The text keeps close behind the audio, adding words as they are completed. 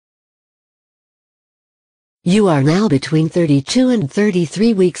You are now between 32 and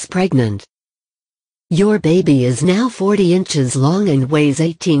 33 weeks pregnant. Your baby is now 40 inches long and weighs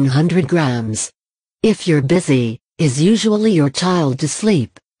 1,800 grams. If you're busy, is usually your child to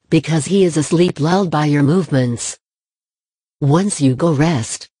sleep, because he is asleep lulled by your movements. Once you go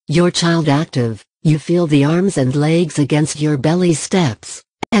rest, your child active, you feel the arms and legs against your belly steps,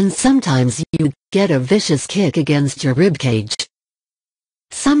 and sometimes you get a vicious kick against your ribcage.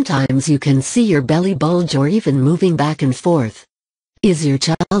 Sometimes you can see your belly bulge or even moving back and forth. Is your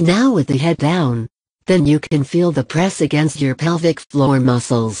child now with the head down? Then you can feel the press against your pelvic floor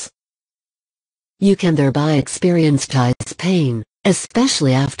muscles. You can thereby experience tight pain,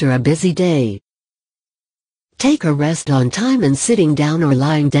 especially after a busy day. Take a rest on time, and sitting down or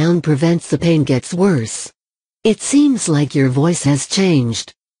lying down prevents the pain gets worse. It seems like your voice has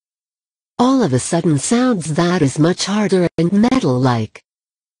changed. All of a sudden sounds that is much harder and metal-like.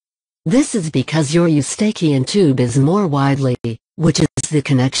 This is because your eustachian tube is more widely, which is the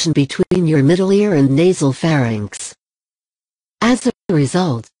connection between your middle ear and nasal pharynx. As a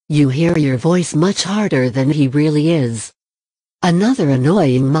result, you hear your voice much harder than he really is. Another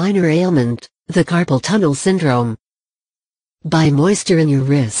annoying minor ailment, the carpal tunnel syndrome. By moisture in your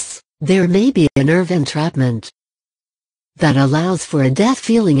wrists, there may be a nerve entrapment that allows for a death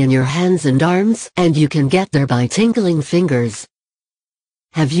feeling in your hands and arms, and you can get there by tingling fingers.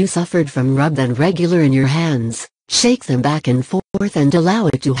 Have you suffered from rub and regular in your hands? Shake them back and forth and allow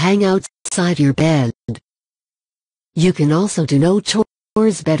it to hang outside your bed. You can also do no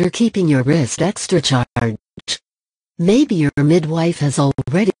chores better keeping your wrist extra charged. Maybe your midwife has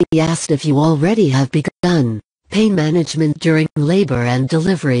already asked if you already have begun pain management during labor and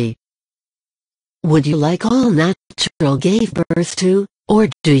delivery. Would you like all natural gave birth to, or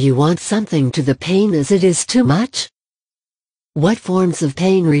do you want something to the pain as it is too much? What forms of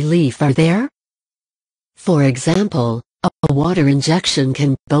pain relief are there? For example, a water injection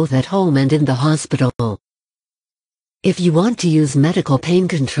can be both at home and in the hospital. If you want to use medical pain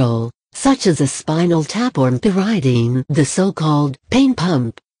control, such as a spinal tap or pyridine, the so-called pain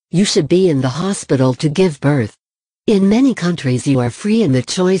pump, you should be in the hospital to give birth. In many countries you are free in the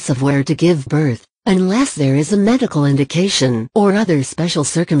choice of where to give birth, unless there is a medical indication or other special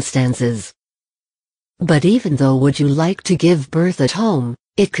circumstances. But even though would you like to give birth at home,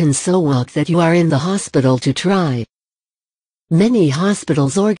 it can so work that you are in the hospital to try. Many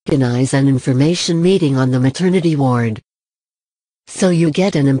hospitals organize an information meeting on the maternity ward, so you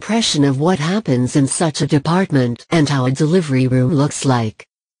get an impression of what happens in such a department and how a delivery room looks like.